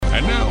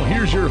And now,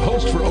 here's your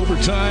host for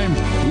Overtime,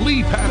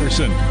 Lee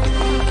Patterson. Is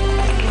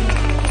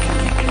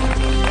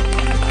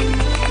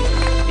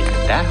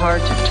it that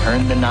hard to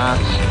turn the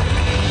knobs?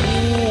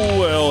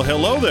 Well,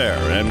 hello there,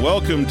 and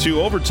welcome to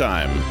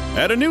Overtime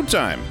at a new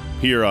time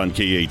here on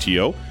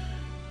KATO.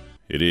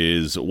 It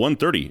is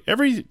 1:30.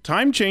 Every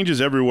time changes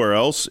everywhere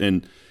else,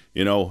 and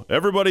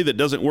everybody that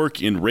doesn't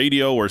work in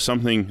radio or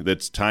something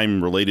that's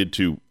time related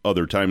to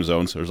other time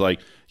zones, there's like,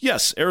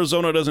 yes,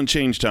 Arizona doesn't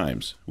change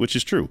times, which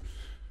is true.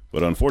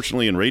 But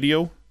unfortunately in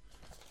radio,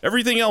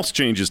 everything else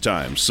changes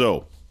time.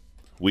 So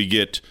we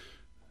get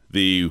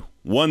the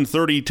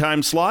 1:30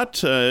 time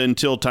slot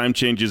until time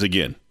changes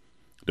again.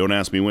 Don't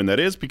ask me when that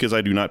is because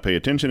I do not pay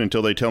attention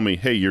until they tell me,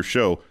 hey, your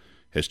show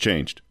has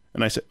changed.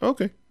 And I say,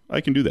 okay,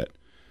 I can do that.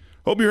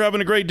 Hope you're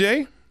having a great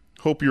day.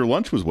 Hope your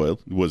lunch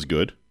was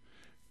good.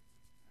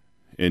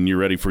 And you're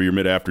ready for your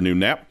mid-afternoon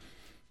nap.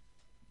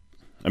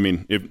 I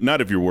mean,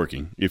 if you're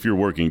working. If you're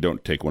working,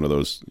 don't take one of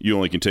those. You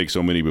only can take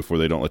so many before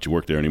they don't let you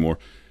work there anymore.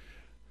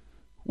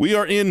 We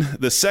are in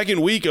the second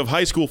week of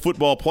high school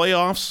football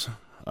playoffs.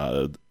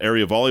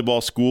 Area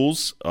volleyball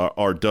schools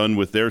are done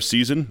with their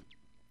season.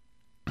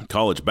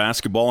 College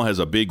basketball has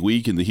a big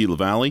week in the Gila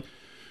Valley.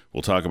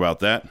 We'll talk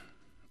about that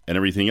and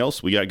everything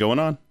else we got going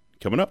on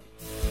coming up.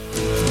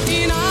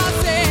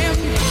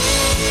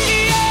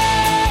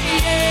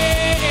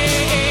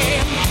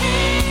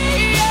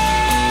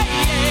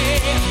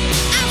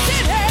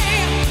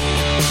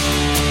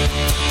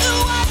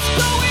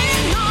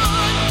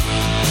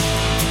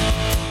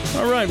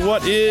 All right,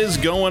 what is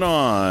going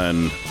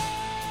on?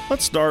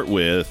 Let's start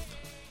with,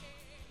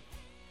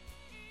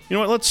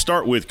 let's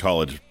start with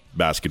college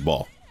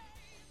basketball.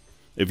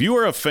 If you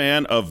are a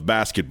fan of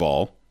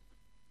basketball,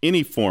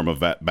 any form of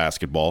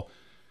basketball,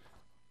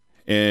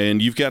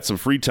 and you've got some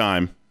free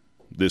time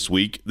this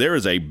week, there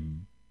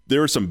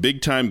are some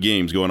big time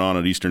games going on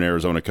at Eastern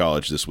Arizona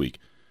College this week.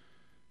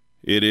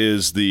 It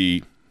is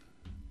the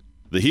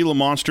Gila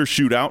Monster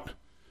Shootout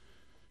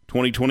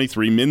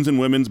 2023 men's and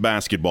women's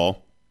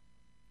basketball.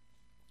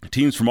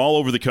 Teams from all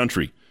over the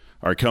country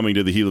are coming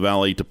to the Gila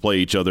Valley to play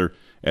each other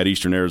at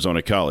Eastern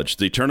Arizona College.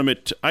 The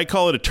tournament, I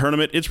call it a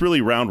tournament. It's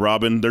really round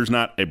robin. There's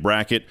not a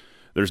bracket.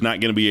 There's not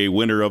going to be a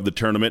winner of the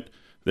tournament.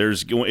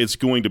 It's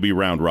going to be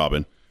round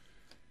robin.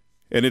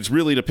 And it's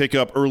really to pick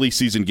up early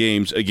season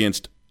games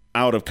against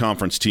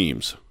out-of-conference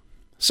teams.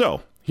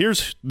 So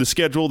here's the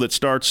schedule that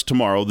starts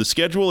tomorrow. The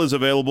schedule is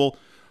available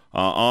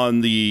on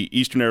the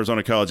Eastern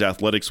Arizona College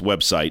Athletics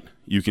website.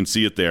 You can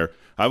see it there.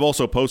 I've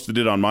also posted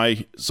it on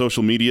my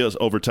social media,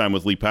 Overtime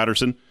with Lee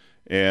Patterson,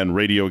 and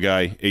Radio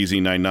Guy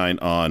AZ99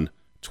 on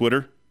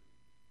Twitter,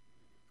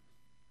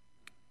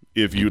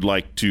 if you'd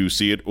like to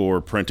see it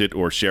or print it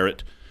or share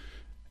it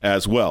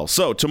as well.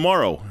 So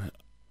tomorrow,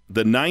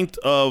 the 9th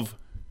of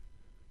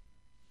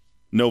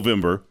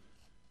November,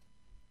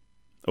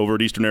 over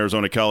at Eastern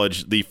Arizona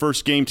College, the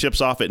first game tips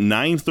off at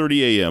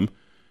 9:30 a.m.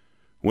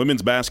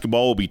 Women's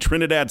basketball will be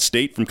Trinidad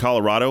State from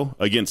Colorado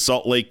against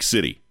Salt Lake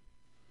City.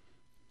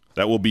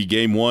 That will be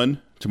game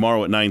one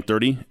tomorrow at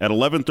 9:30. At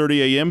 11:30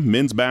 a.m.,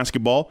 men's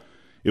basketball,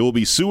 it will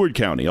be Seward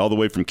County, all the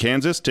way from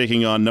Kansas,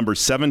 taking on number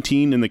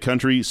 17 in the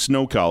country,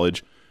 Snow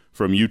College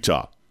from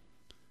Utah.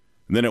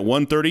 And then at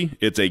 1:30,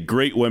 it's a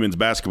great women's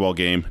basketball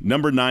game.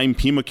 Number 9,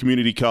 Pima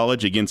Community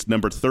College against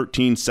number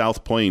 13,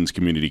 South Plains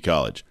Community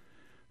College.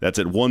 That's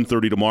at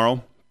 1:30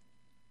 tomorrow.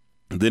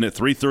 And then at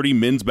 3:30,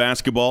 men's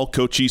basketball,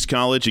 Cochise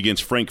College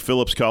against Frank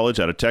Phillips College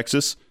out of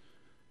Texas.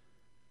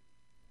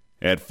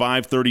 At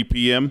 5:30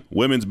 p.m.,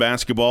 women's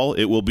basketball,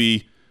 it will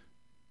be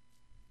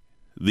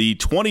the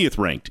 20th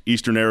ranked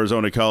Eastern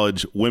Arizona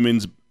College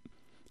women's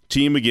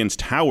team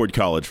against Howard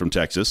College from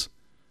Texas.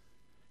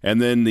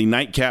 And then the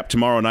nightcap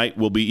tomorrow night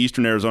will be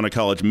Eastern Arizona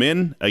College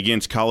men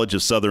against College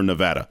of Southern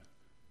Nevada.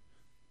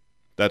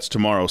 That's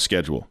tomorrow's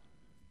schedule.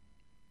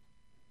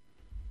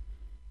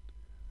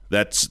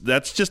 That's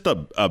just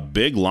a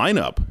big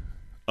lineup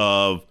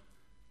of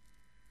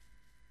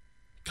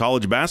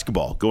college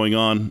basketball going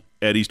on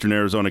at Eastern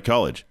Arizona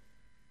College.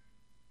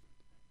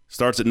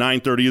 Starts at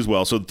 9:30 as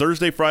well. So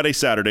Thursday, Friday,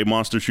 Saturday,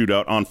 Monster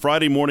Shootout. On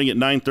Friday morning at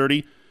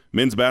 9:30,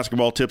 men's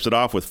basketball tips it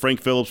off with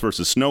Frank Phillips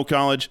versus Snow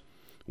College.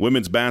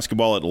 Women's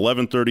basketball at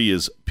 11:30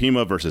 is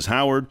Pima versus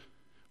Howard.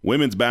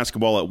 Women's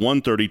basketball at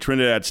 1:30,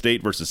 Trinidad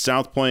State versus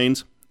South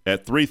Plains.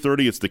 At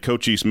 3:30, it's the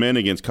Cochise men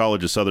against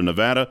College of Southern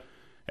Nevada.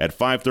 At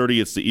 5:30,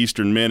 it's the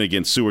Eastern men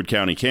against Seward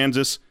County,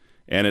 Kansas.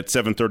 And at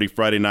 7:30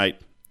 Friday night,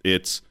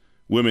 it's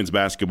women's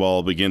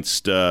basketball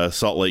against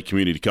Salt Lake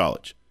Community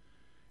College.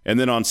 And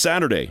then on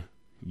Saturday,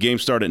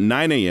 games start at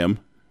 9 a.m.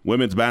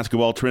 Women's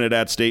basketball,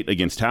 Trinidad State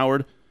against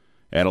Howard.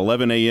 At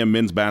 11 a.m.,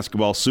 men's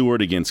basketball, Seward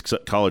against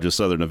College of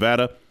Southern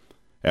Nevada.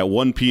 At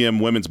 1 p.m.,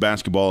 women's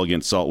basketball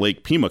against Salt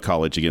Lake, Pima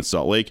College against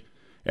Salt Lake.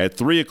 At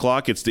 3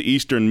 o'clock, it's the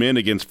Eastern men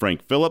against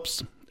Frank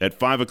Phillips. At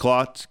 5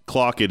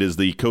 o'clock, it is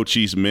the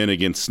Cochise men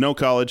against Snow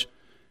College.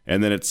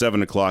 And then at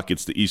 7 o'clock,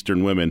 it's the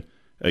Eastern women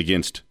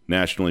against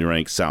nationally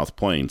ranked South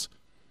Plains.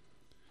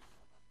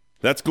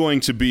 That's going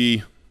to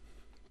be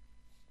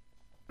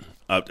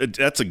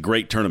that's a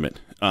great tournament.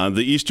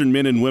 The Eastern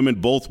men and women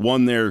both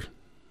won their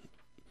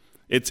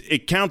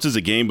It counts as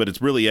a game, but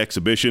it's really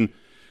exhibition.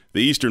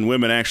 The Eastern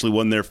women actually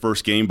won their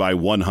first game by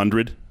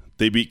 100.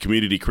 They beat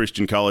Community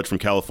Christian College from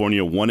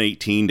California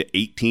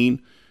 118-18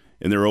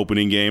 in their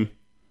opening game.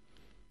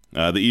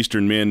 The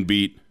Eastern men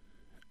beat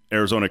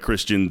Arizona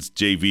Christian's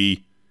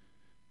JV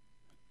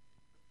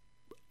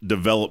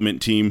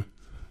development team,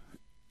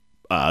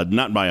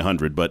 not by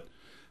 100, but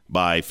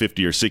by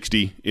 50 or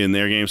 60 in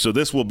their game. So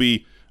this will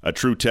be a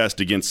true test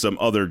against some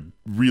other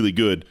really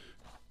good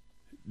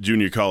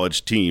junior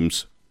college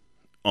teams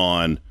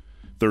on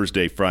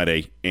Thursday,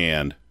 Friday,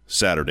 and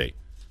Saturday.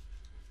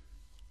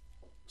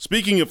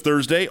 Speaking of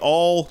Thursday,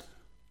 all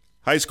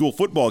high school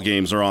football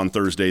games are on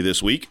Thursday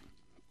this week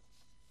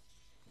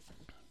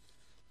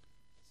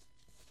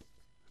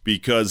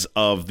because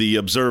of the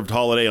observed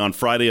holiday on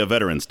Friday of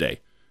Veterans Day.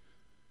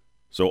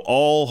 So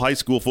all high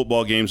school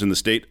football games in the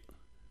state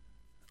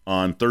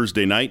on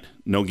Thursday night,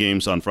 no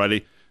games on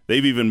Friday.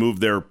 They've even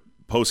moved their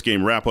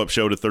post-game wrap-up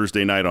show to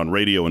Thursday night on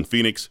radio in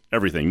Phoenix.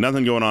 Everything.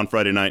 Nothing going on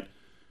Friday night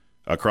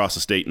across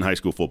the state in high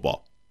school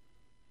football.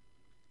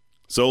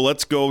 So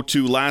let's go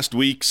to last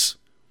week's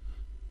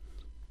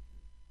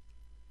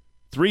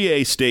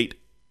 3A state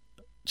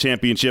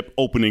championship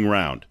opening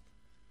round.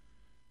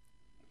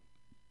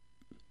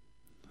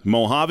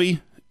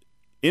 Mojave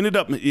ended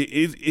up,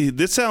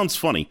 this sounds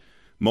funny,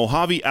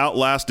 Mojave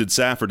outlasted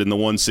Safford in the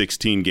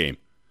 116 game.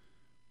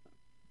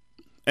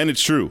 And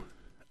it's true.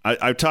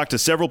 I've talked to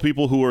several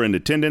people who were in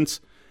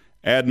attendance,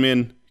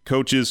 admin,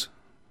 coaches,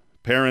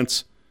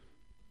 parents.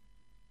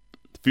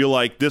 Feel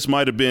like this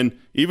might have been,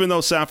 even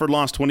though Safford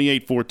lost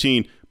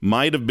 28-14,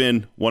 might have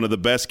been one of the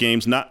best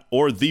games,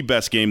 or the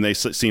best game they've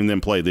seen them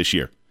play this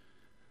year.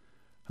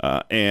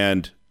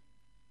 And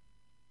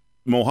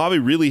Mojave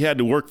really had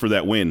to work for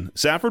that win.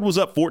 Safford was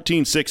up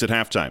 14-6 at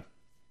halftime.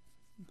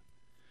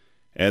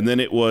 And then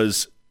it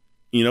was,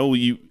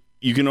 you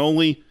can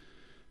only,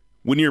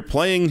 when you're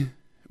playing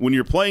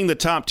the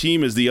top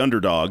team as the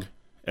underdog,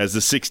 as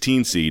the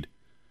 16 seed,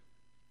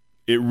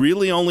 it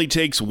really only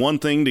takes one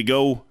thing to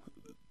go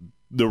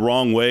the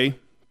wrong way,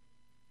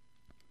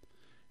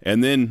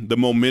 and then the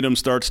momentum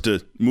starts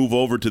to move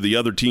over to the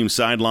other team's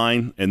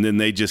sideline, and then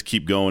they just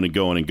keep going and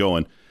going and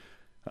going.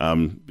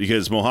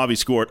 Because Mojave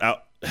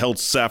held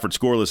Safford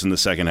scoreless in the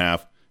second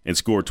half and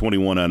scored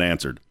 21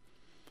 unanswered.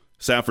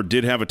 Safford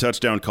did have a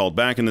touchdown called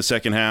back in the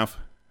second half.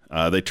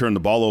 They turned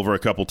the ball over a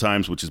couple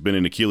times, which has been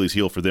an Achilles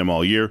heel for them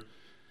all year.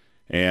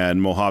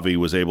 And Mojave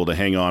was able to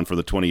hang on for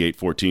the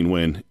 28-14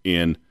 win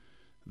in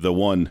the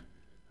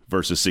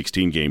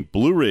 1-16 game.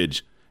 Blue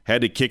Ridge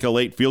had to kick a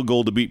late field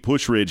goal to beat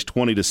Push Ridge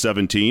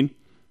 20-17.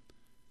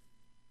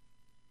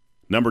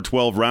 Number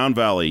 12 Round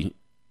Valley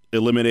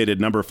eliminated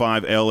number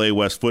 5 LA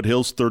West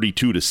Foothills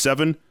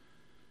 32-7.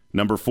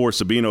 Number 4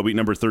 Sabino beat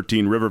number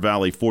 13 River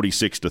Valley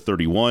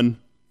 46-31.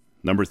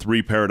 Number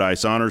 3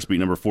 Paradise Honors beat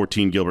number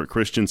 14 Gilbert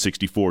Christian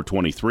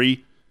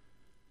 64-23.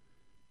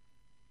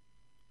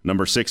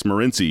 Number 6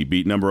 Morenci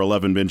beat number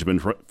 11 Benjamin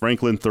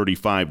Franklin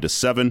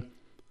 35-7.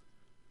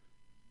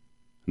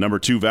 Number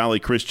 2 Valley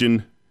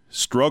Christian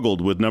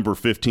struggled with number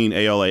 15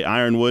 ALA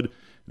Ironwood.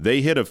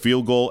 They hit a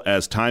field goal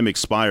as time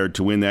expired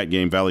to win that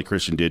game. Valley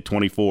Christian did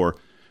 24-21.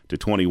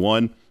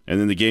 And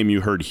then the game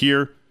you heard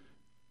here,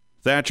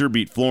 Thatcher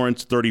beat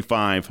Florence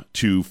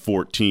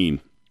 35-14.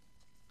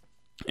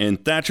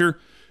 And Thatcher,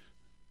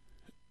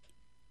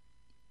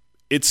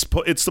 it's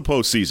the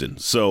postseason.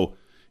 So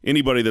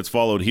anybody that's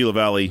followed Gila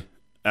Valley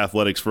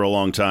athletics for a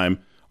long time,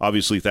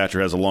 obviously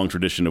Thatcher has a long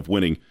tradition of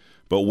winning.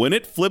 But when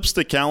it flips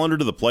the calendar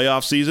to the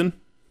playoff season,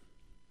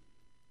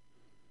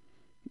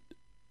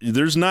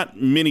 there's not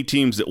many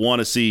teams that want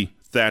to see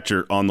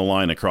Thatcher on the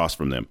line across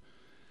from them.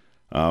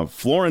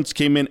 Florence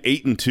came in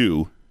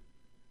 8-2.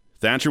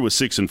 Thatcher was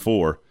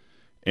 6-4.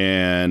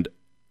 And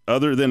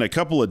other than a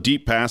couple of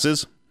deep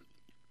passes,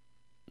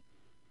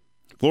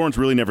 Florence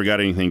really never got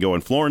anything going.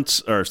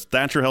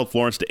 Thatcher held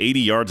Florence to 80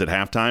 yards at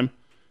halftime.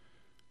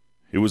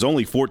 It was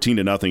only 14-0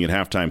 at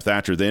halftime.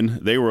 Thatcher then,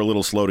 they were a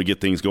little slow to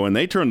get things going.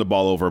 They turned the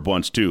ball over a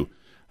bunch too.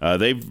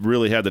 They've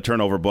really had the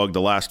turnover bug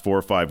the last 4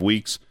 or 5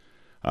 weeks.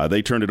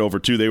 They turned it over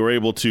too. They were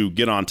able to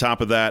get on top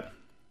of that.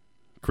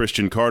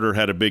 Christian Carter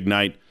had a big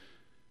night.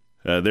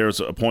 There was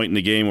a point in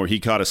the game where he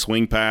caught a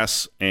swing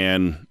pass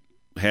and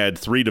had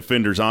 3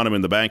 defenders on him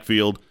in the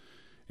backfield,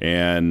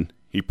 and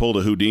he pulled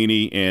a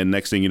Houdini, and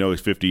next thing you know,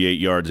 he's 58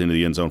 yards into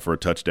the end zone for a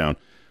touchdown.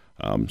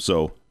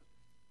 So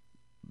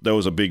that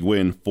was a big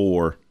win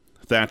for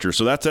Thatcher.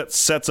 So that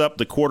sets up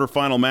the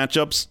quarterfinal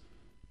matchups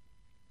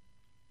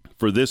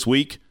for this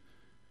week.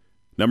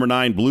 Number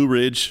 9, Blue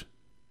Ridge,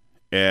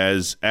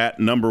 as at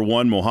number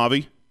 1,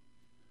 Mojave.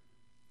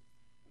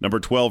 Number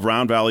 12,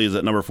 Round Valley, is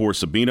at number 4,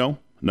 Sabino.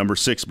 Number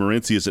 6,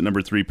 Morenci, is at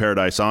number 3,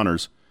 Paradise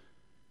Honors.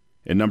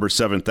 And number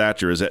 7,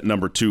 Thatcher, is at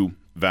number 2,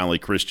 Valley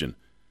Christian.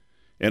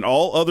 And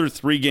all other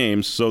 3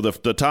 games, so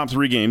the top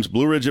 3 games,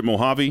 Blue Ridge at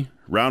Mojave,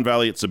 Round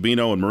Valley at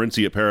Sabino, and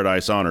Morenci at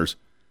Paradise Honors,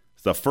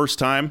 it's the first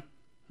time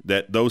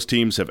that those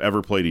teams have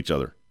ever played each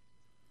other.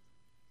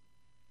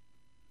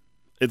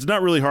 It's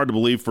not really hard to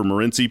believe for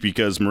Morenci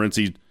because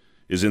Morenci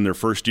is in their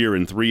first year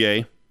in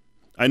 3A.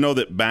 I know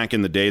that back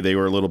in the day they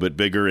were a little bit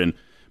bigger and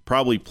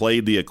probably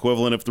played the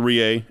equivalent of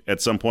 3A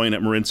at some point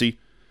at Morenci,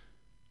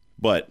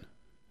 but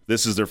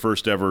this is their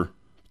first ever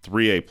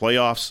 3A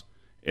playoffs,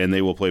 and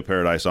they will play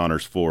Paradise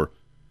Honors for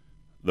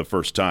the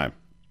first time.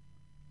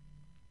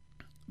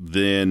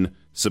 Then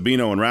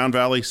Sabino and Round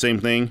Valley, same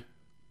thing.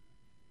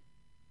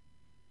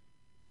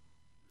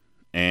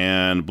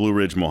 And Blue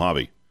Ridge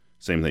Mojave,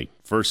 same thing.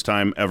 First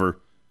time ever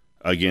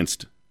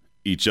against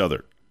each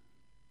other.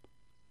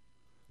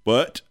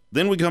 But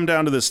then we come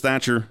down to this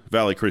Thatcher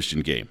Valley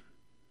Christian game.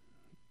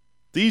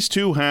 These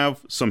two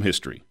have some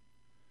history.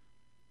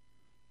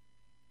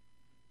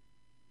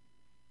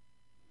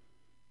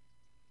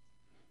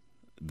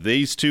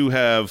 These two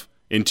have,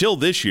 until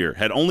this year,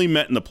 had only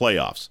met in the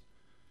playoffs.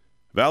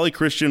 Valley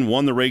Christian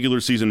won the regular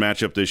season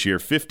matchup this year,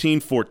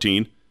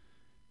 15-14.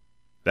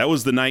 That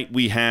was the night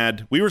we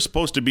were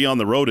supposed to be on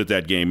the road at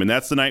that game, and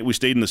that's the night we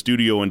stayed in the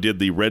studio and did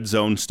the Red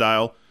Zone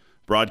style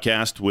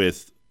broadcast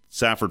with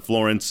Safford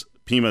Florence,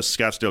 Pima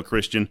Scottsdale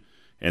Christian,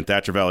 and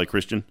Thatcher Valley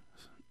Christian.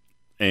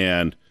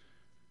 And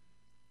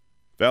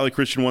Valley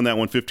Christian won that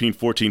one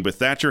 15-14, but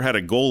Thatcher had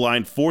a goal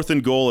line, 4th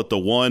and goal at the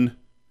 1.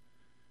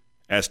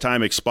 As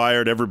time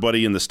expired,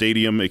 everybody in the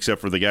stadium,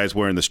 except for the guys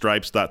wearing the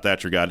stripes, thought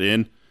Thatcher got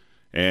in.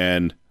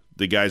 And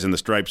the guys in the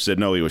stripes said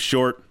no, he was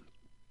short.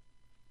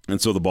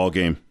 And so the ball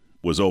game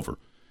was over,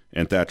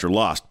 and Thatcher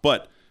lost.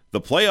 But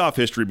the playoff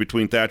history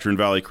between Thatcher and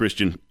Valley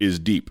Christian is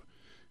deep.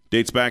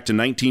 Dates back to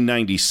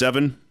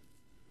 1997,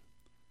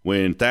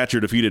 when Thatcher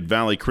defeated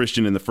Valley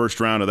Christian in the first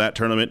round of that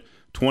tournament,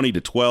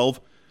 20-12.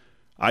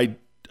 I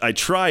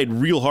tried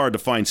real hard to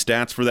find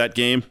stats for that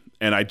game,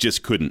 and I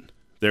just couldn't.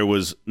 There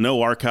was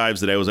no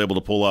archives that I was able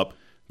to pull up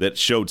that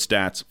showed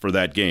stats for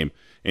that game.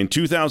 In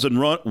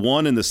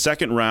 2001, in the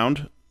second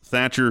round,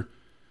 Thatcher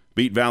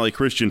beat Valley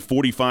Christian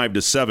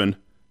 45-7.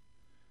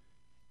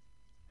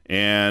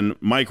 And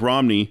Mike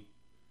Romney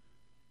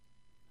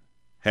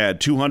had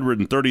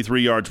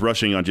 233 yards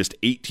rushing on just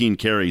 18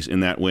 carries in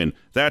that win.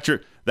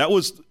 Thatcher, that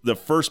was the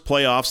first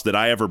playoffs that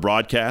I ever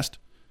broadcast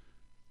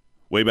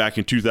way back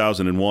in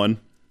 2001.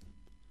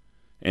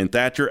 And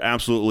Thatcher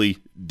absolutely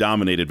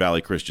dominated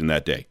Valley Christian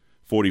that day,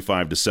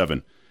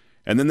 45-7.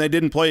 And then they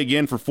didn't play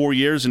again for 4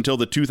 years until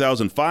the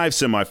 2005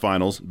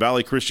 semifinals.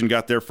 Valley Christian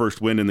got their first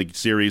win in the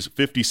series,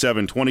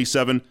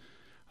 57-27.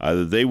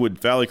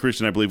 Valley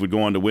Christian, I believe, would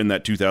go on to win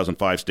that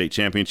 2005 state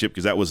championship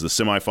because that was the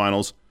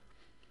semifinals.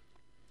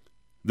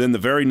 Then the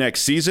very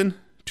next season,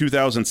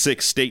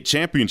 2006 state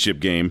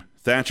championship game,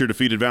 Thatcher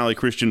defeated Valley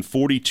Christian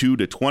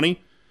 42-20.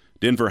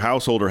 Denver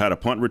Householder had a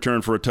punt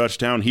return for a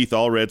touchdown. Heath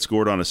Allred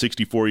scored on a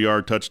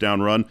 64-yard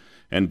touchdown run.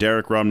 And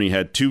Derek Romney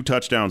had 2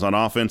 touchdowns on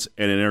offense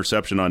and an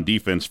interception on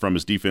defense from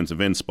his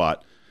defensive end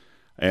spot.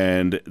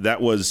 And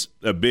that was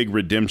a big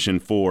redemption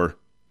for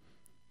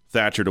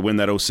Thatcher to win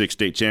that 06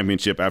 state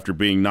championship after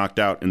being knocked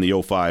out in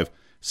the 05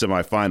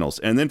 semifinals.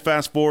 And then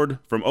fast forward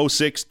from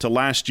 06 to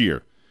last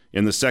year.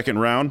 In the second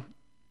round,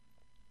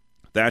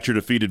 Thatcher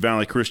defeated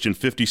Valley Christian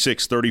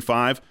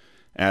 56-35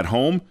 at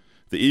home.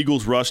 The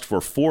Eagles rushed for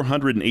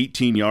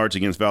 418 yards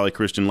against Valley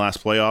Christian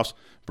last playoffs.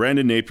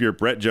 Brandon Napier,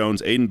 Brett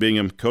Jones, Aiden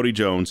Bingham, Cody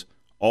Jones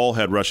all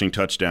had rushing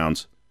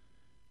touchdowns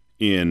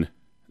in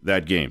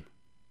that game.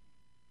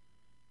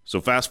 So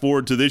fast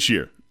forward to this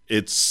year.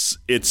 It's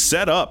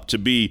set up to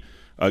be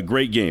a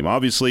great game.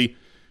 Obviously,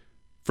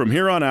 from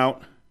here on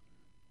out,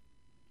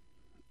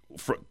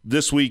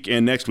 this week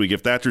and next week,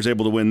 if Thatcher's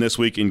able to win this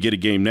week and get a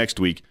game next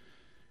week,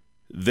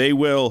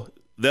 they'll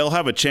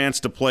have a chance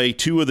to play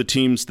 2 of the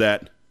teams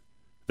that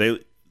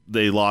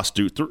they lost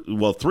to.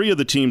 3 of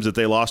the teams that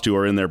they lost to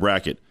are in their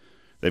bracket.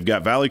 They've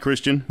got Valley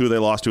Christian, who they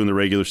lost to in the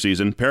regular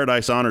season,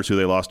 Paradise Honors, who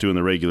they lost to in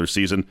the regular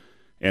season,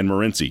 and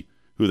Morenci,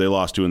 who they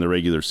lost to in the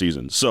regular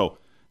season. So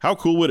how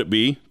cool would it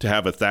be to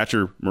have a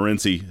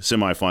Thatcher-Morenci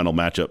semifinal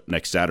matchup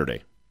next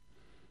Saturday?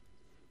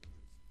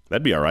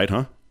 That'd be all right,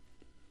 huh?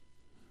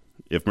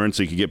 If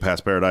Morenci could get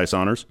past Paradise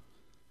Honors.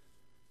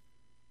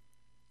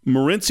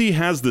 Morenci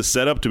has the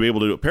setup to be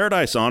able to do it.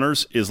 Paradise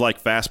Honors is like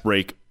fast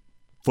break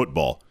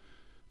football.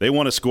 They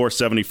want to score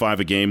 75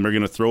 a game. They're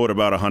going to throw it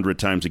about 100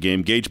 times a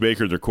game. Gage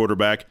Baker, their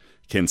quarterback,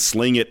 can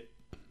sling it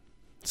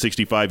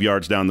 65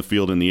 yards down the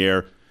field in the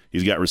air.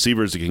 He's got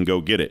receivers that can go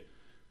get it.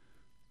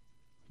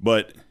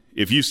 But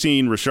if you've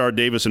seen Rashard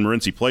Davis and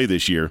Morenci play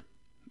this year,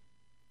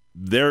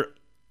 they're,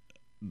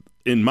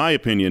 in my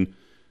opinion,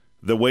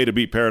 the way to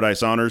beat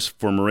Paradise Honors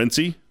for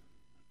Morenci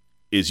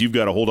is you've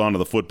got to hold on to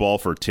the football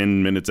for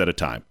 10 minutes at a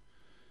time,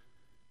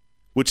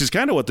 which is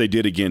kind of what they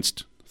did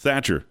against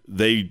Thatcher.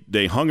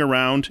 They hung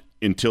around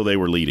until they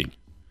were leading.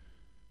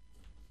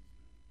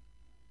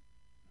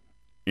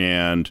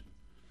 And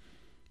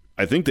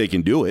I think they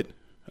can do it.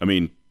 I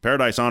mean,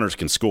 Paradise Honors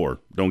can score,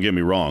 don't get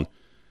me wrong,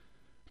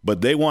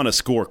 but they want to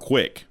score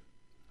quick.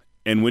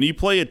 And when you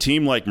play a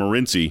team like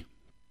Morenci,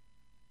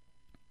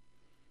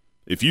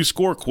 if you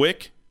score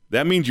quick,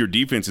 that means your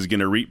defense is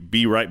going to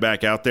be right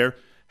back out there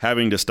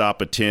having to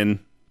stop a 10,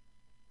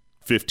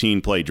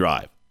 15-play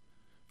drive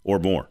or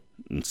more,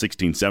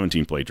 16,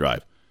 17-play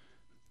drive.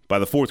 By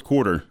the fourth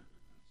quarter,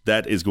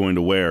 that is going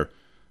to wear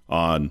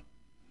on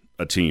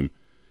a team.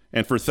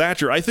 And for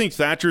Thatcher, I think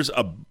Thatcher's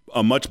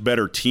a much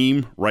better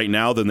team right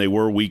now than they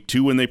were week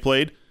 2 when they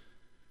played.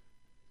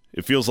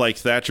 It feels like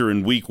Thatcher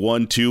in week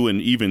 1, 2,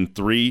 and even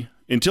 3,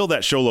 until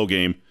that Sholo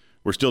game,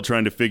 we're still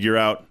trying to figure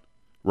out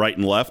right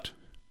and left.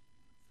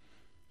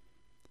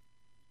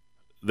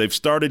 They've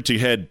started to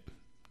head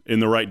in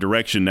the right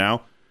direction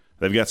now.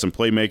 They've got some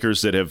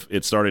playmakers that have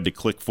it started to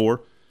click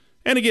for.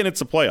 And again, it's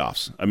the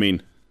playoffs. I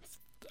mean,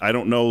 I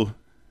don't know.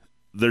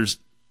 There's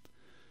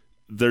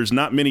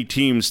not many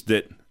teams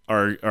that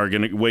are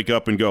going to wake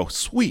up and go,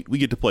 sweet, we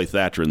get to play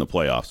Thatcher in the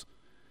playoffs.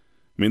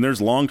 I mean, there's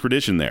long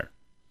tradition there.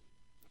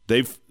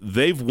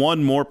 They've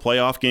won more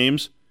playoff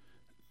games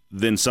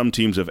than some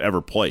teams have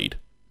ever played.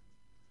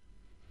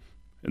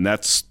 And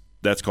that's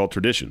called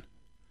tradition.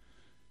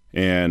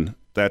 And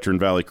Thatcher and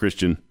Valley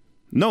Christian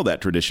know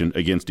that tradition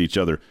against each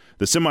other.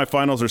 The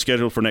semifinals are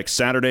scheduled for next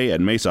Saturday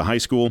at Mesa High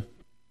School.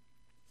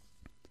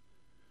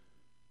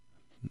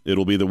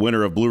 It'll be the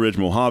winner of Blue Ridge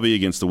Mojave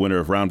against the winner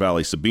of Round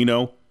Valley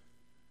Sabino.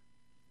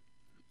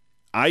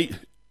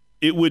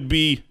 It would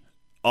be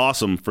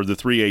awesome for the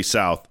 3A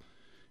South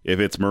if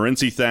it's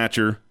Morenci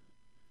Thatcher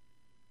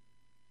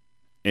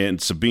and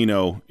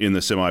Sabino in the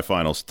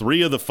semifinals.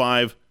 3 of the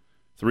 5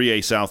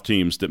 3A South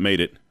teams that made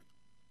it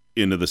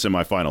into the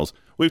semifinals.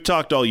 We've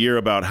talked all year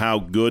about how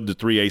good the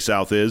 3A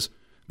South is.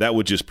 That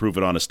would just prove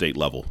it on a state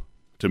level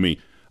to me.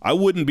 I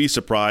wouldn't be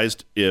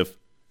surprised if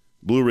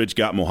Blue Ridge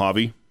got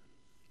Mojave.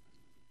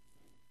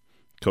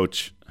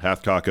 Coach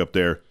Hathcock up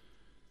there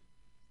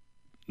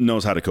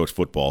knows how to coach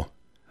football.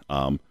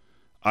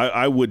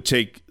 I would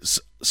take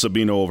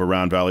Sabino over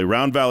Round Valley.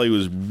 Round Valley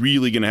was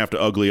really going to have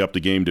to ugly up the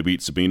game to beat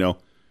Sabino.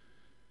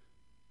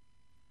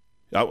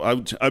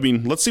 I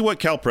mean, let's see what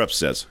Cal Preps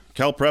says.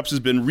 Cal Preps has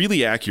been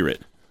really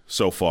accurate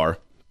so far.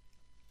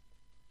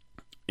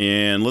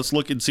 And let's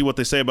look and see what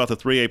they say about the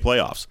 3A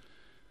playoffs.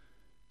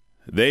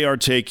 They are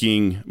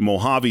taking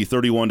Mojave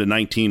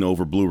 31-19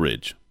 over Blue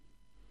Ridge.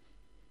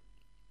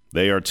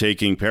 They are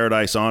taking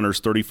Paradise Honors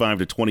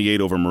 35-28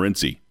 over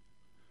Morenci.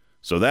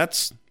 So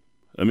that's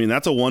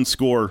a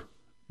one-score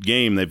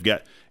game they've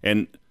got.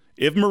 And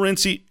if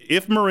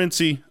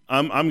Morenci,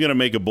 I'm going to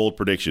make a bold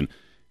prediction.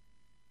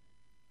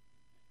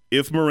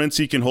 If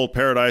Morenci can hold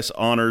Paradise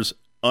Honors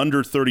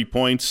under 30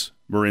 points,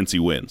 Morenci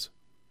wins.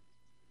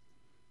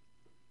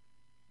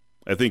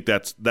 I think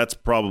that's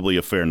probably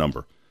a fair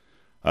number.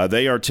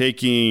 They are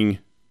taking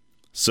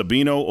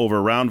Sabino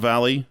over Round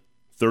Valley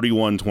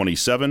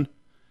 31-27,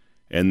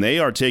 and they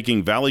are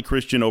taking Valley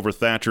Christian over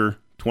Thatcher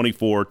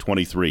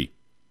 24-23.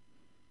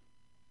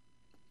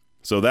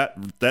 So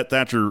that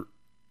Thatcher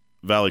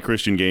Valley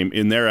Christian game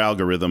in their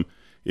algorithm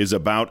is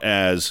about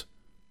as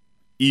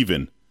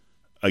even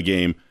a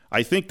game.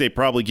 I think they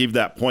probably give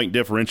that point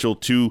differential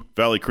to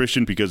Valley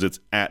Christian because it's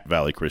at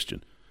Valley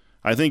Christian.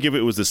 I think if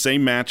it was the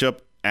same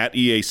matchup at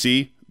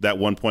EAC, that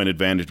 1-point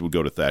advantage would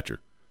go to Thatcher.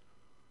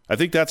 I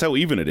think that's how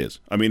even it is.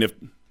 I mean, if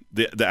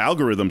the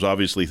algorithms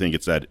obviously think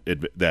it's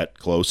that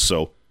close,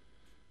 so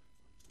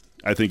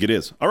I think it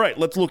is. All right,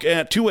 let's look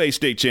at 2A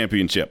state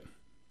championship.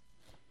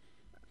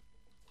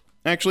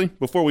 Actually,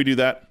 before we do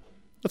that,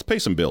 let's pay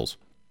some bills.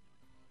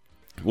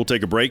 We'll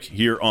take a break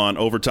here on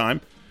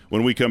Overtime.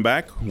 When we come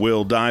back,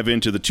 we'll dive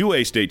into the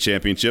 2A state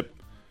championship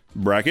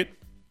bracket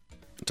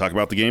and talk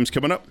about the games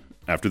coming up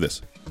after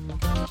this.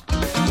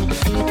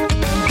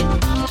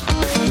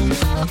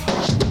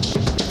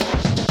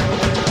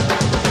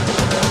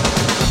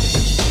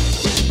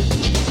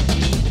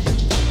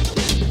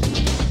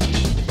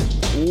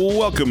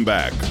 Welcome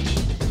back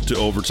to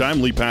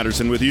Overtime. Lee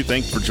Patterson with you.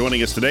 Thanks for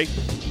joining us today.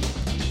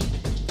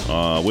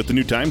 With the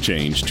new time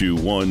change to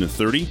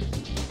 1:30.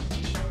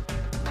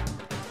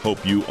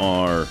 Hope you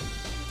are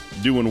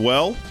doing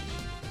well.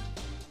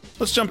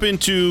 Let's jump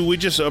into, we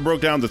just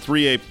broke down the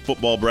 3A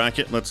football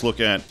bracket. Let's look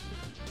at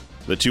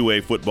the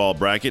 2A football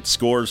bracket.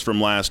 Scores from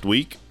last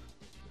week.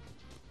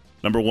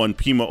 Number 1,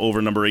 Pima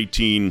over number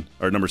 16,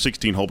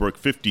 Holbrook,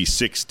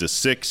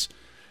 56-6.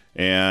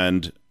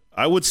 And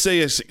I would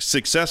say a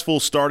successful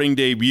starting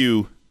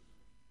debut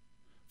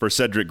for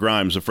Cedric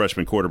Grimes, a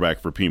freshman quarterback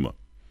for Pima.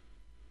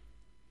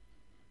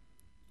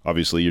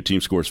 Obviously, your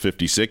team scores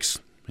 56,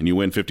 and you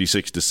win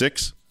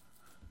 56-6.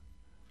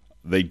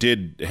 They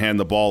did hand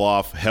the ball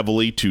off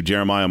heavily to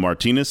Jeremiah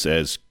Martinez,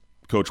 as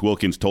Coach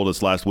Wilkins told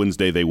us last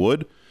Wednesday they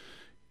would.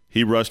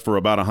 He rushed for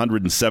about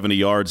 170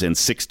 yards and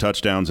 6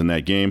 touchdowns in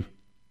that game.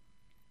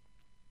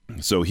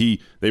 So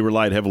they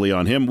relied heavily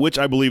on him, which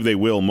I believe they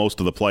will most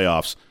of the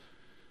playoffs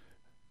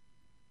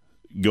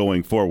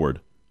going forward.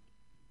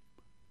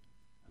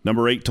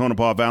 Number 8,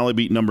 Tonopah Valley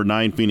beat number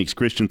 9, Phoenix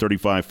Christian,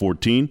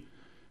 35-14.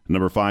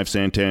 Number 5,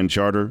 Santan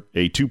Charter,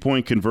 a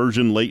 2-point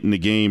conversion late in the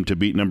game to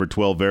beat number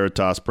 12,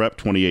 Veritas Prep,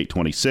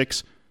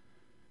 28-26.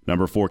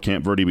 Number 4,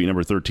 Camp Verde beat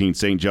number 13,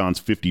 St.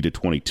 John's,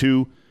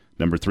 50-22.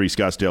 Number 3,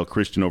 Scottsdale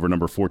Christian over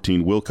number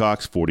 14,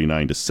 Wilcox,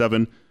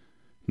 49-7.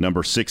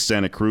 Number 6,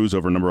 Santa Cruz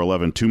over number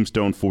 11,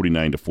 Tombstone,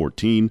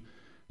 49-14.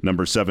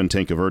 Number 7,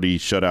 Tanca Verde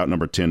shut out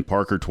number 10,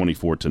 Parker,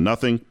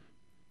 24-0.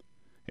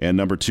 And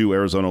number 2,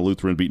 Arizona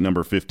Lutheran beat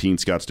number 15,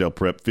 Scottsdale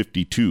Prep,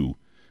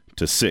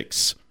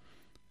 52-6.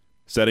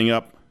 setting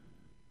up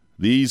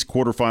these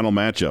quarterfinal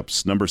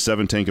matchups. Number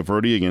 7, Tanque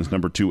Verde against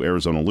number 2,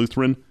 Arizona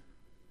Lutheran.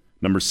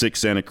 Number 6,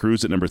 Santa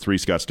Cruz at number 3,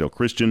 Scottsdale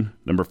Christian.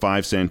 Number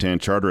 5,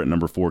 Santan Charter at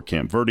number 4,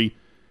 Camp Verde.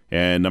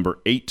 And number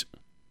 8,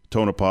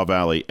 Tonopah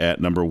Valley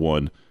at number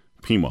 1,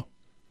 Pima.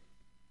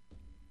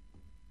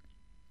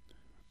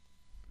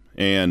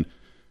 And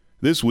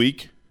this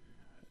week,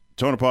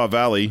 Tonopah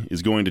Valley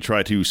is going to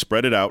try to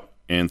spread it out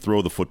and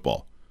throw the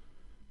football.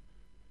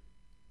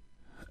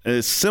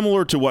 It's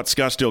similar to what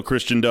Scottsdale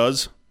Christian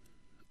does.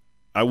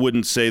 I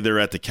wouldn't say they're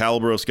at the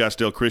caliber of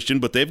Scottsdale Christian,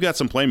 but they've got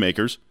some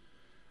playmakers.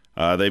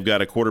 They've got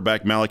a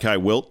quarterback, Malachi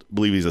Wilt. I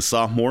believe he's a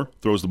sophomore.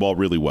 Throws the ball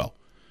really well.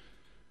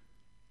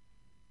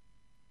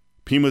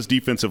 Pima's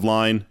defensive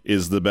line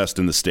is the best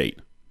in the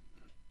state.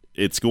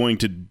 It's going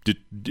to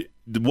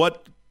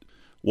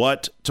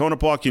what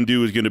Tonopah can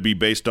do is going to be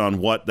based on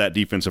what that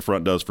defensive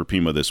front does for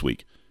Pima this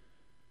week.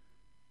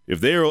 If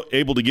they're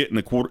able to get in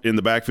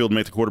the backfield and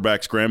make the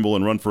quarterback scramble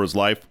and run for his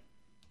life,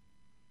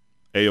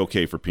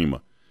 A-okay for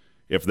Pima.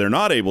 If they're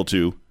not able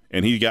to,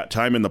 and he got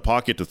time in the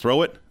pocket to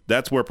throw it,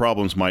 that's where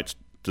problems might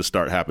to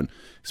start happen.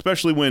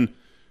 Especially when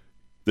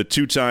the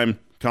 2-time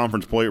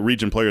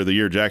region player of the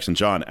year, Jackson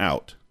John,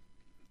 out.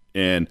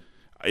 And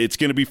it's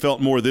going to be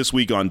felt more this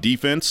week on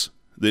defense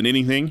than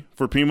anything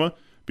for Pima,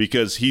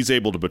 because he's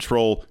able to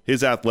patrol.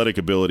 His athletic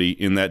ability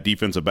in that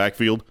defensive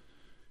backfield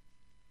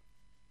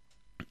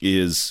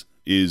is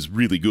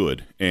really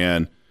good,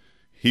 and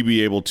he'd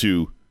be able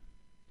to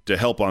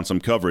help on some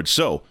coverage.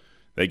 So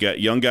they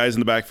got young guys in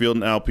the backfield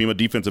now, Pima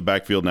defensive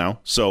backfield now.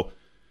 So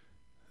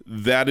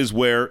that is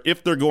where,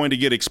 if they're going to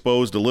get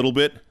exposed a little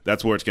bit,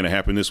 that's where it's going to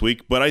happen this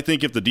week. But I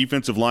think if the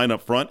defensive line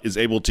up front is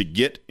able to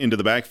get into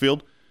the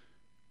backfield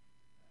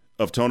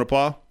of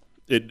Tonopah,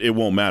 it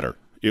won't matter.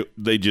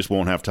 They just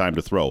won't have time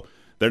to throw.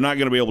 They're not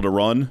going to be able to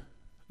run.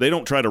 They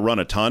don't try to run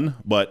a ton,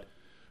 but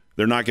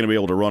they're not going to be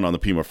able to run on the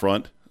Pima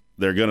front.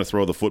 They're going to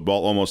throw the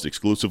football almost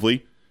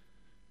exclusively.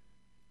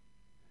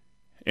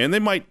 And they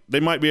might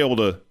be able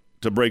to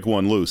break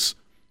one loose.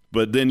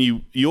 But then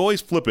you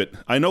always flip it.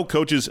 I know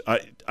coaches,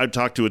 I've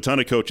talked to a ton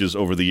of coaches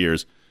over the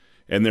years,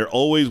 and they're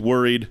always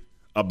worried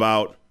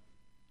about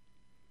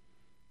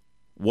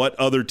what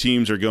other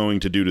teams are going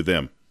to do to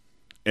them.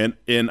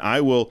 And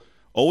I will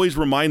always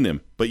remind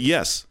them,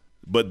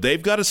 but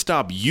they've got to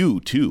stop you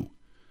too.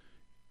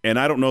 And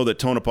I don't know that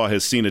Tonopah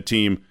has seen a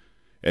team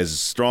as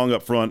strong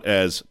up front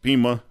as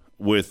Pima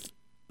with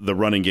the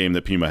running game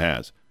that Pima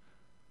has.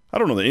 I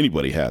don't know that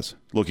anybody has,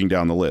 looking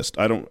down the list.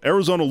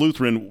 Arizona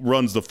Lutheran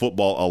runs the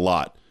football a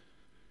lot,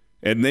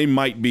 and they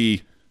might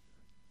be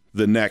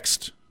the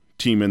next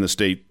team in the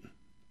state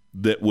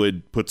that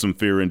would put some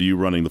fear into you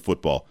running the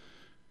football.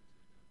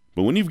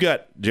 But when you've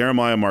got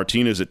Jeremiah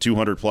Martinez at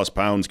 200-plus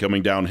pounds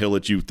coming downhill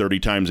at you 30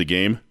 times a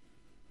game,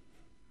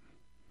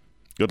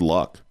 good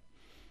luck.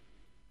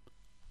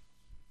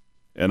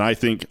 And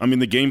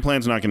the game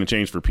plan's not going to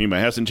change for Pima. It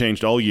hasn't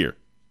changed all year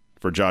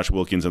for Josh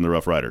Wilkins and the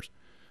Rough Riders.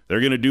 They're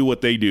going to do what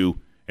they do,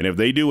 and if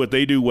they do what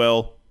they do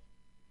well,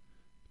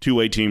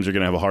 2A teams are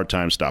going to have a hard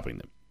time stopping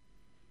them,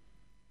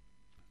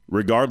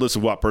 regardless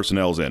of what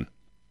personnel's in.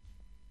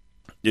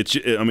 It's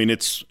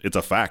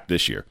a fact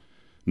this year.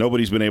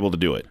 Nobody's been able to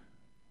do it.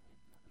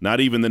 Not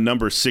even the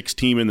number 6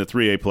 team in the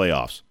 3A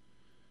playoffs.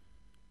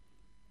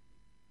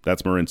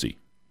 That's Morenci.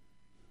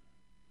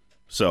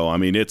 So,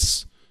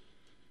 it's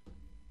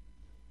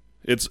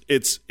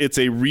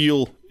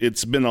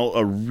been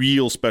a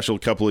real special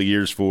couple of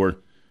years for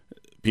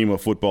Pima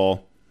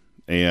football,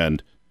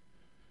 and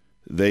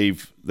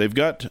they've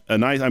got a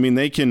nice,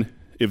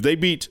 if they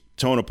beat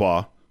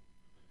Tonopah,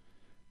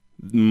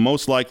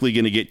 most likely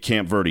going to get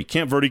Camp Verde.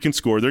 Camp Verde can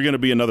score. They're going to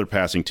be another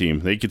passing team.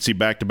 They could see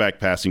back-to-back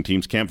passing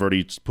teams. Camp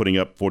Verde's putting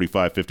up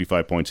 45,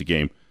 55 points a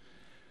game.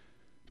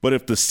 But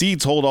if the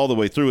seeds hold all the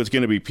way through, it's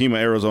going to be Pima,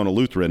 Arizona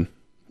Lutheran,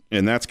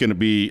 and that's going to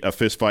be a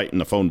fist fight in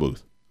the phone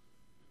booth.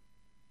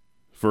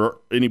 For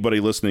anybody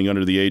listening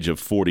under the age of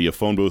 40, a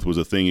phone booth was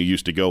a thing you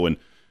used to go and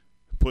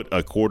put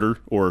a quarter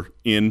or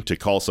in to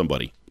call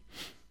somebody.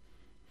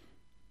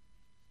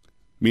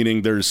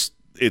 Meaning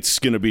it's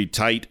going to be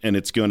tight and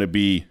it's going to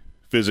be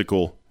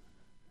physical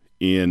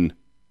in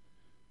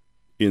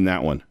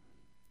that one.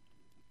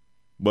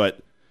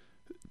 But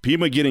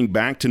Pima getting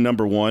back to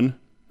number 1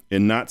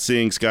 and not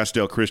seeing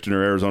Scottsdale Christian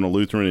or Arizona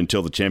Lutheran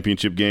until the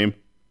championship game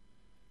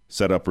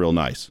set up real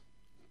nice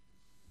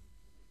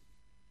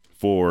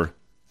for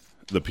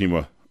the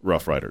Pima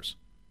Rough Riders.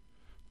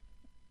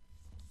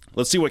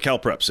 Let's see what Cal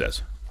Prep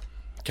says.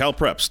 Cal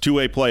Prep's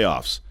 2A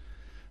playoffs.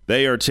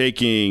 They are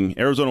taking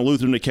Arizona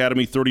Lutheran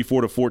Academy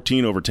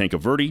 34-14 over Tanque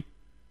Verde.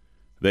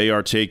 They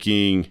are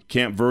taking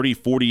Camp Verde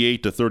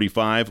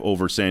 48-35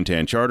 over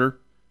Santan Charter.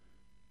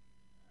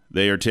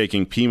 They are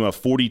taking Pima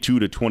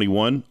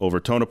 42-21 over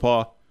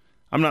Tonopah.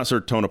 I'm not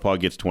certain Tonopah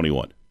gets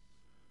 21.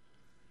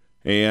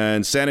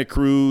 And Santa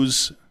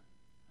Cruz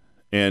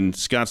and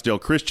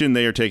Scottsdale Christian,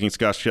 they are taking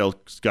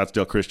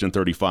Scottsdale Christian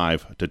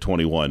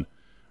 35-21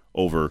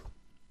 over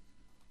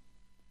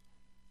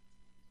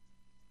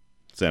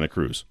Santa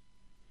Cruz.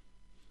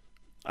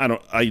 I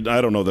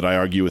don't know that I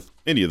argue with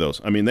any of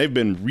those. I mean, they've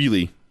been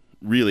really,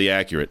 really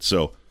accurate.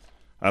 So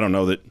I don't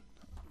know that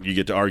you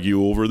get to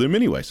argue over them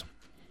anyways.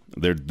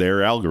 They're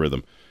their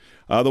algorithm.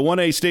 The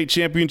 1A state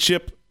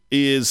championship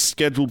is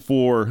scheduled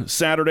for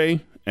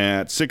Saturday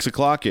at 6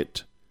 o'clock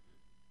at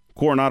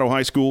Coronado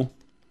High School.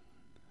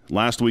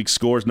 Last week's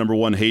scores: number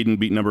 1 Hayden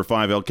beat number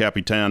 5 El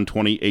Capitan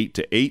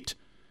 28-8.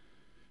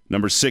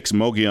 Number 6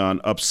 Mogollon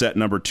upset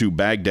number 2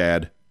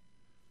 Baghdad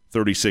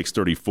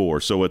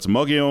 36-34. So it's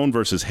Mogollon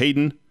versus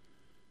Hayden,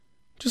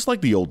 just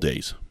like the old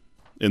days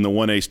in the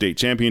 1A state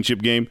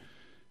championship game.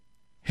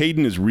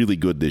 Hayden is really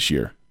good this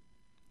year.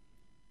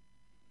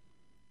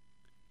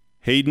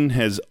 Hayden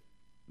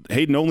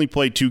only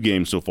played 2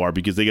 games so far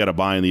because they got a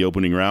bye in the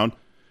opening round.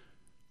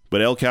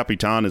 But El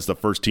Capitan is the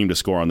first team to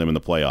score on them in the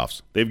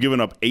playoffs. They've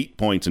given up 8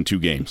 points in 2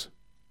 games,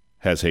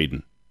 has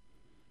Hayden.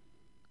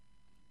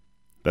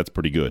 That's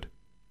pretty good.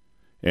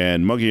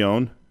 And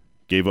Mogollon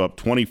gave up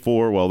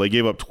 24. Well, they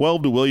gave up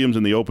 12 to Williams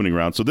in the opening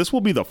round. So this will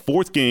be the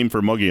 4th game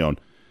for Mogollon.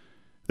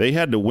 They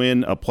had to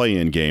win a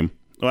play-in game.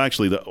 Well,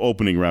 actually, the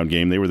opening round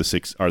game. They were the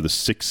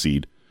 6th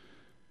seed.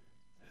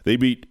 They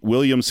beat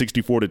Williams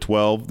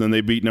 64-12. Then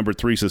they beat number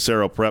 3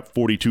 Cicero Prep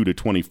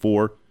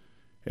 42-24.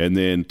 And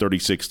then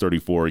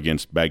 36-34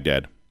 against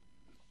Baghdad.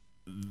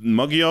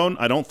 Mogollon,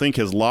 I don't think,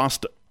 has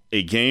lost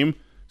a game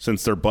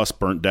since their bus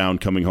burnt down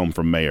coming home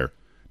from Mayer.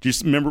 Do you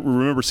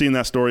remember seeing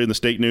that story in the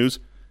state news?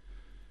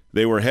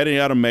 They were heading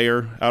out of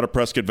Mayer, out of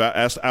Prescott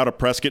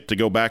to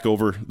go back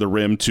over the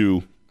rim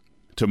to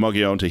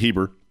Mogollon, to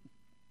Heber,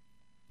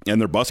 and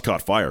their bus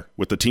caught fire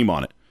with the team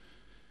on it.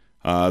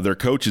 Their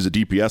coach is a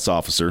DPS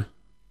officer.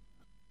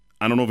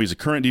 I don't know if he's a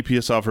current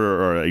DPS officer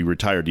or a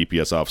retired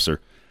DPS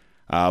officer.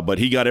 But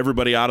he got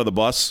everybody out of the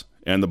bus,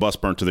 and the bus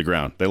burnt to the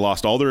ground. They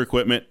lost all their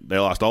equipment. They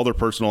lost all their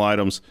personal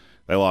items.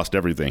 They lost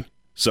everything.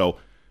 So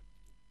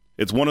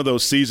it's one of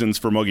those seasons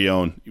for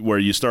Mogollon where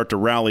you start to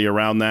rally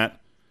around that,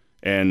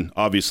 and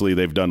obviously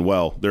they've done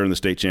well. They're in the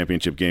state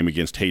championship game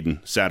against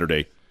Hayden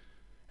Saturday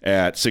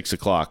at 6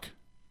 o'clock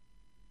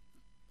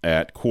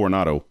at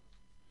Coronado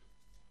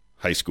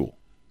High School.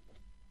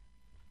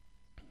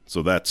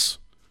 So that'll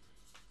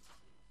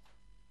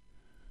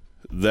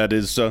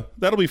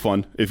be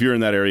fun if you're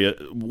in that area.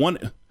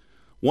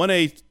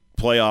 1A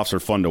playoffs are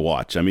fun to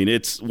watch. I mean,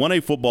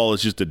 1A football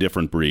is just a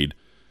different breed.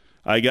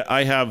 I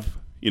played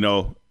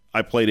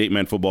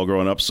 8-man football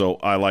growing up, so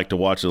I like to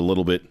watch it a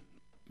little bit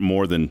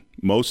more than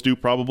most do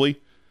probably.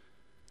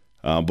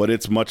 But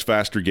it's a much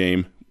faster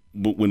game.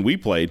 When we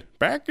played,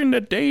 back in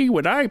the day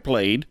when I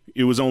played,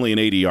 it was only an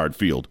 80-yard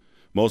field.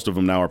 Most of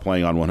them now are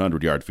playing on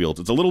 100-yard fields.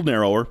 It's a little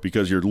narrower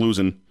because you're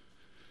losing.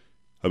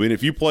 I mean,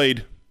 if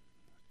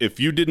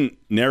you didn't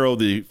narrow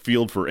the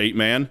field for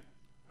 8-man,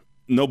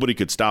 nobody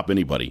could stop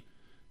anybody.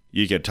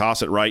 You could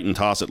toss it right and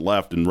toss it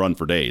left and run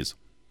for days.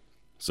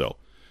 So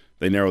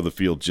they narrow the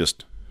field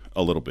just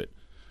a little bit.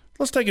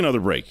 Let's take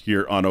another break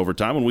here on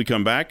Overtime. When we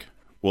come back,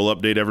 we'll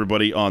update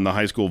everybody on the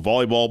high school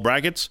volleyball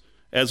brackets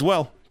as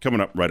well,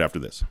 coming up right after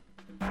this.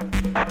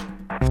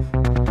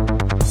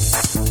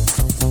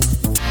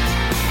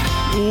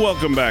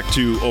 Welcome back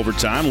to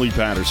Overtime. Lee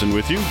Patterson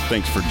with you.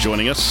 Thanks for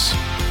joining us.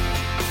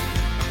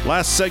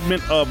 Last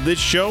segment of this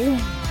show,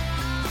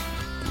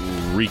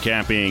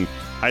 recapping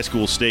high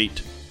school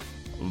state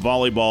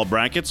volleyball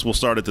brackets. We'll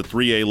start at the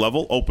 3A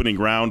level. Opening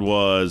round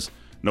was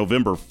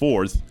November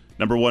 4th.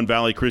 Number 1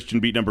 Valley Christian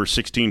beat number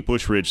 16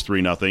 Push Ridge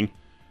 3-0.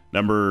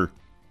 Number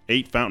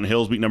 8 Fountain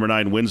Hills beat number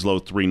 9 Winslow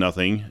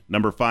 3-0.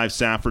 Number 5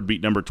 Safford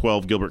beat number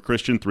 12 Gilbert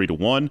Christian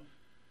 3-1.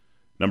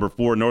 Number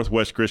 4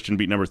 Northwest Christian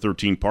beat number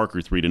 13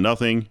 Parker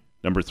 3-0.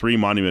 Number 3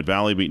 Monument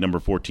Valley beat number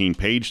 14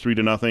 Page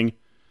 3-0.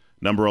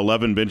 Number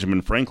 11,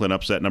 Benjamin Franklin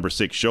upset number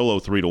 6,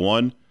 Sholo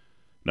 3-1.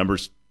 Number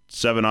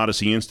 7,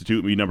 Odyssey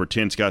Institute beat number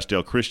 10,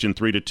 Scottsdale Christian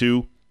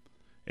 3-2.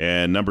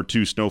 And number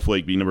 2,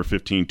 Snowflake beat number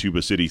 15,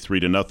 Tuba City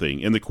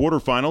 3-0. In the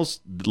quarterfinals,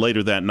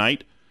 later that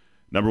night,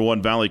 number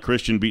 1, Valley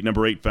Christian beat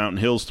number 8, Fountain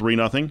Hills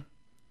 3-0.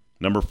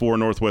 Number 4,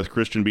 Northwest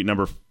Christian beat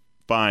number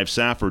 5,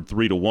 Safford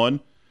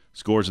 3-1.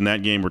 Scores in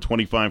that game were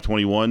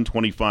 25-21,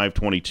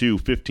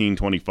 25-22,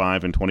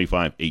 15-25, and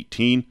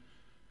 25-18.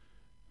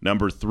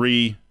 Number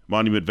 3,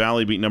 Monument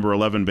Valley beat number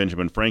 11,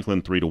 Benjamin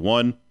Franklin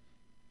 3-1.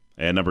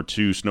 And number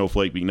 2,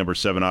 Snowflake beat number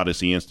 7,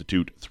 Odyssey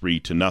Institute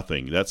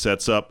 3-0.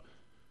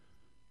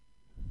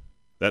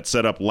 That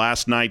set up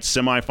last night's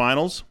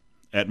semifinals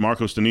at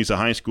Marcos Denisa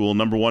High School.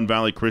 Number 1,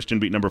 Valley Christian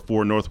beat number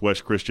 4,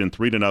 Northwest Christian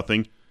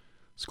 3-0.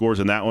 Scores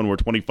in that one were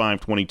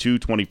 25-22,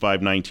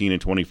 25-19,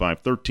 and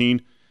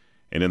 25-13.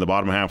 And in the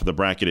bottom half of the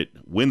bracket at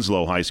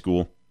Winslow High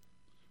School,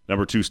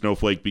 number 2,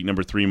 Snowflake beat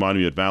number 3,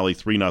 Monument Valley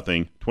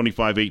 3-0,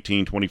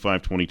 25-18,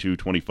 25-22,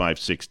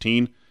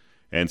 25-16.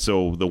 And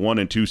so the 1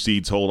 and 2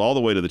 seeds hold all the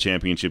way to the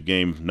championship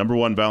game. Number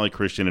 1, Valley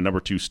Christian, and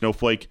number 2,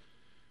 Snowflake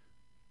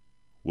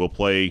will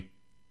play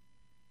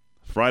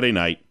Friday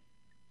night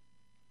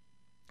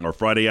or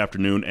Friday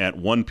afternoon at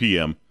 1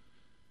 p.m.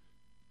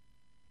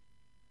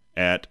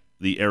 at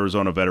the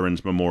Arizona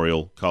Veterans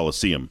Memorial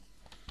Coliseum,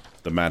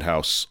 the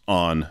Madhouse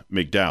on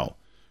McDowell.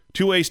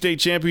 2A state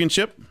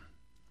championship.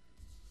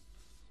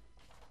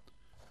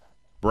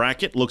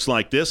 bracket looks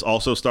like this.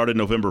 Also started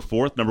November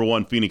 4th. Number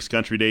 1, Phoenix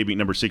Country Day beat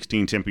number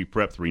 16, Tempe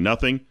Prep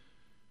 3-0.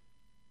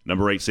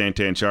 Number 8,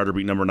 Santan Charter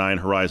beat number 9,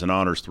 Horizon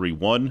Honors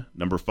 3-1.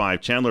 Number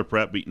 5, Chandler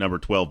Prep beat number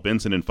 12,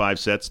 Benson in 5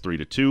 sets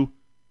 3-2.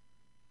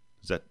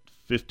 Is that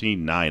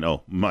 15-9?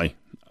 Oh, my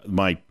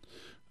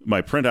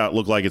printout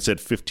looked like it said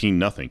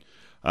 15-0.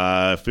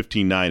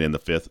 15-9 in the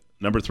 5th.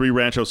 Number 3,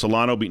 Rancho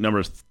Solano beat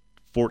number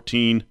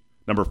 14.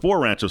 Number 4,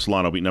 Rancho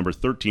Solano beat number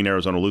 13,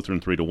 Arizona Lutheran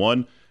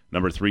 3-1.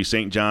 Number 3,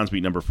 St. John's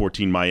beat number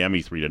 14,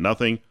 Miami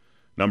 3-0.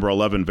 Number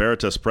 11,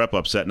 Veritas Prep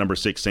upset number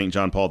 6, St.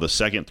 John Paul II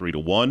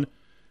 3-1.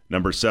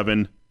 Number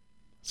 7,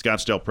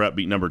 Scottsdale Prep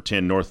beat number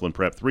 10, Northland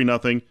Prep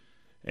 3-0.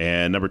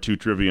 And number 2,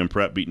 Trivium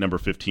Prep beat number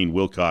 15,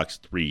 Wilcox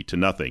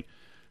 3-0.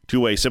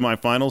 2A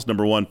semifinals.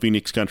 Number 1,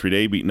 Phoenix Country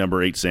Day beat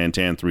number 8,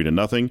 Santan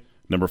 3-0.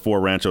 Number 4,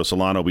 Rancho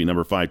Solano beat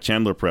number 5,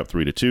 Chandler Prep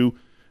 3-2.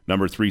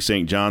 Number 3,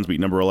 St. John's beat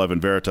number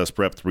 11, Veritas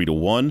Prep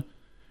 3-1.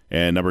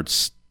 And number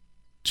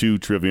 2,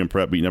 Trivium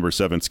Prep beat number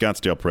 7,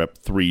 Scottsdale Prep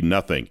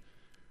 3-0.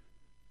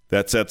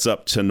 That sets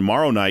up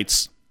tomorrow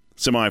night's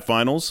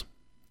semifinals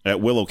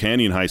at Willow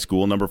Canyon High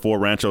School. Number 4,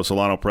 Rancho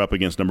Solano Prep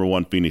against number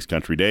 1, Phoenix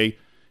Country Day.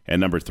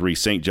 And number 3,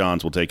 St.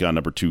 John's will take on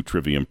number 2,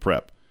 Trivium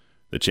Prep.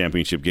 The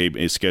championship game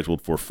is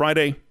scheduled for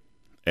Friday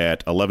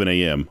at 11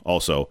 a.m.,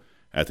 also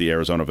at the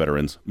Arizona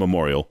Veterans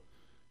Memorial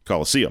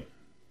Coliseum.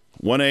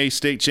 1A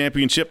state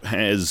championship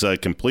has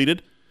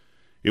completed.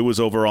 It was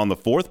over on the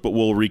 4th, but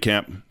we'll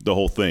recap the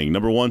whole thing.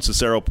 Number 1,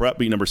 Cicero Prep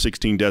beat number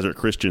 16, Desert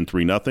Christian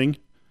 3-0.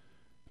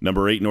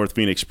 Number 8, North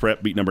Phoenix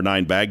Prep beat number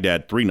 9,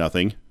 Baghdad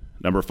 3-0.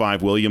 Number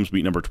 5, Williams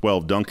beat number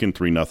 12, Duncan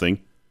 3-0.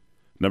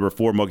 Number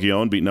 4,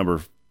 Mogollon beat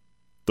number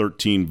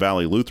 13,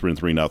 Valley Lutheran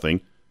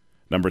 3-0.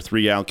 Number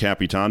 3, Al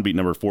Capitan beat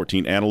number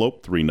 14,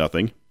 Antelope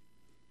 3-0.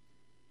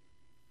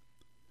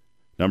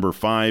 Number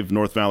 5,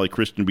 North Valley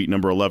Christian beat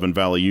number 11,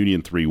 Valley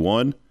Union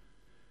 3-1.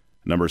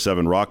 Number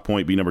 7, Rock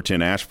Point beat number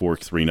 10, Ash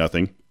Fork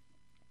 3-0.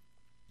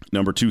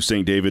 Number 2,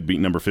 St. David beat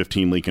number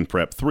 15, Lincoln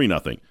Prep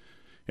 3-0.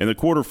 In the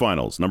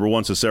quarterfinals, number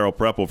 1, Cicero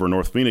Prep over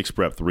North Phoenix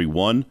Prep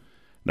 3-1.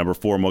 Number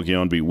 4,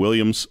 Mogollon beat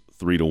Williams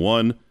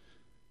 3-1.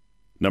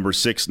 Number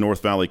 6,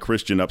 North Valley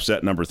Christian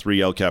upset number 3,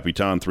 El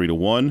Capitan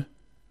 3-1.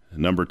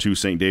 Number 2,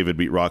 St. David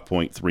beat Rock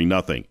Point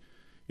 3-0.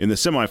 In the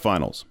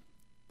semifinals,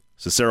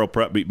 Cicero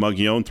Prep beat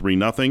Mogollon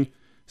 3-0.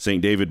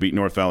 St. David beat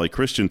North Valley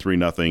Christian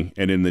 3-0.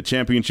 And in the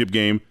championship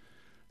game,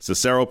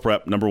 Cicero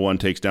Prep, number 1,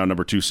 takes down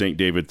number 2, St.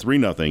 David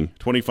 3-0,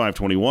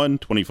 25-21,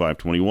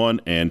 25-21,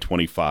 and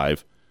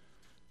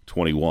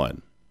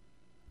 25-21.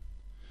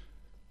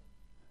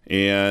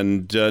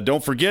 And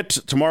don't forget,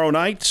 tomorrow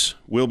night,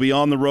 we'll be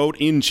on the road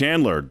in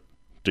Chandler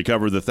to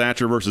cover the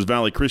Thatcher versus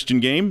Valley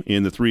Christian game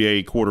in the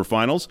 3A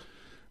quarterfinals.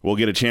 We'll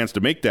get a chance to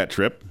make that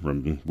trip.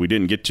 We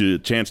didn't get a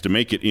chance to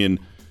make it in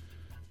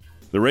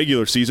the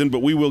regular season,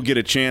 but we will get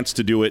a chance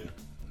to do it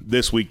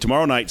this week.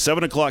 Tomorrow night,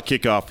 7 o'clock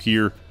kickoff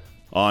here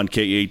on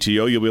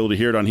KATO. You'll be able to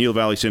hear it on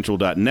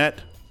HealValleyCentral.net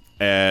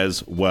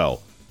as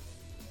well.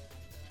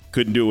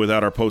 Couldn't do it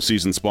without our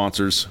postseason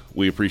sponsors.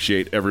 We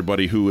appreciate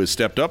everybody who has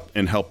stepped up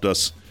and helped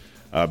us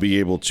be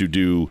able to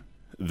do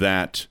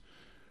that.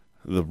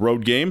 The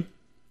road game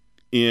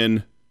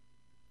in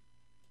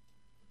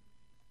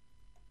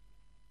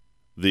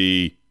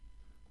the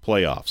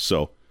playoffs.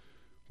 So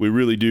we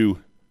really do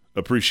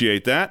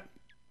appreciate that.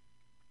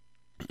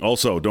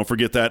 Also, don't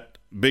forget that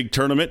big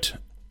tournament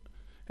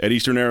at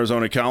Eastern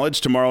Arizona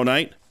College tomorrow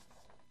night.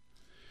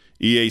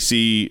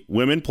 EAC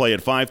women play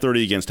at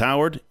 5:30 against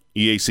Howard.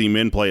 EAC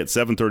men play at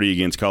 7:30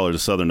 against College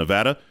of Southern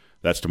Nevada.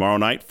 That's tomorrow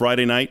night.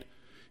 Friday night,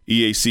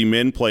 EAC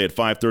men play at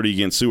 5:30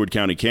 against Seward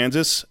County,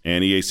 Kansas.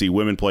 And EAC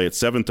women play at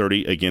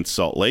 7:30 against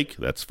Salt Lake.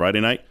 That's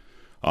Friday night.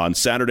 On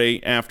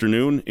Saturday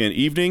afternoon and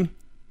evening,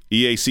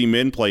 EAC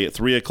men play at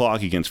 3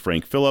 o'clock against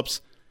Frank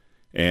Phillips.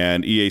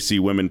 And EAC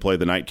women play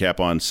the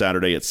nightcap on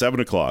Saturday at 7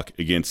 o'clock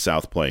against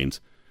South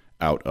Plains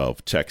out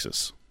of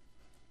Texas.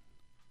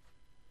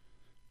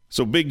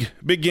 So big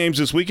games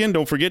this weekend.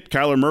 Don't forget,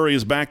 Kyler Murray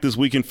is back this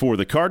weekend for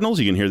the Cardinals.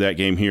 You can hear that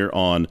game here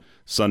on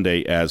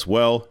Sunday as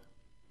well.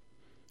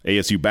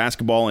 ASU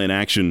basketball in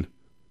action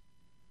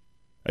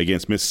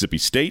against Mississippi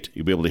State.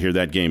 You'll be able to hear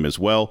that game as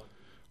well.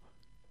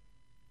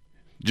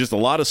 Just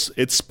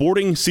it's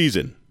sporting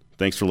season.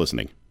 Thanks for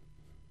listening.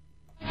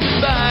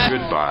 Bye.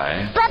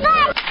 Goodbye.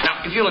 Bye-bye.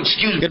 Now, if you'll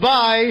excuse me.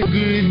 Goodbye.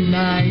 Good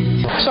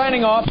night.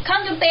 Signing off.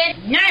 Come to bed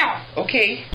now. Okay.